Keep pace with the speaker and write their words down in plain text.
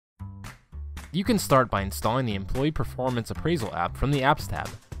You can start by installing the Employee Performance Appraisal app from the Apps tab.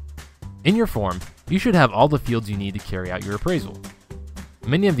 In your form, you should have all the fields you need to carry out your appraisal.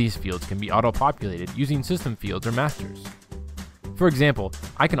 Many of these fields can be auto-populated using system fields or masters. For example,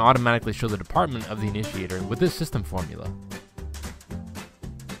 I can automatically show the department of the initiator with this system formula.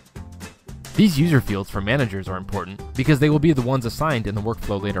 These user fields for managers are important because they will be the ones assigned in the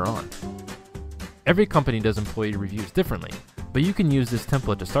workflow later on. Every company does employee reviews differently, but you can use this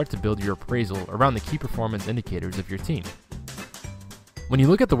template to start to build your appraisal around the key performance indicators of your team. When you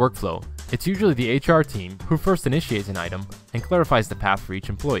look at the workflow, it's usually the HR team who first initiates an item and clarifies the path for each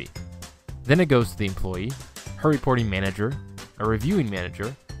employee. Then it goes to the employee, her reporting manager, a reviewing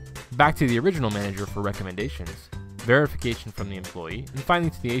manager, back to the original manager for recommendations, verification from the employee, and finally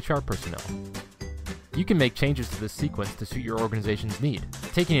to the HR personnel. You can make changes to this sequence to suit your organization's need,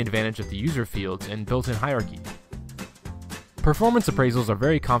 taking advantage of the user fields and built-in hierarchy. Performance appraisals are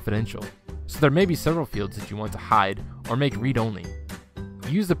very confidential, so there may be several fields that you want to hide or make read-only.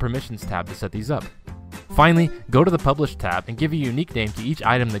 Use the Permissions tab to set these up. Finally, go to the Publish tab and give a unique name to each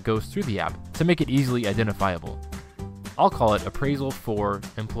item that goes through the app to make it easily identifiable. I'll call it Appraisal for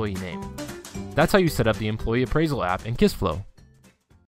Employee Name. That's how you set up the Employee Appraisal app in KissFlow.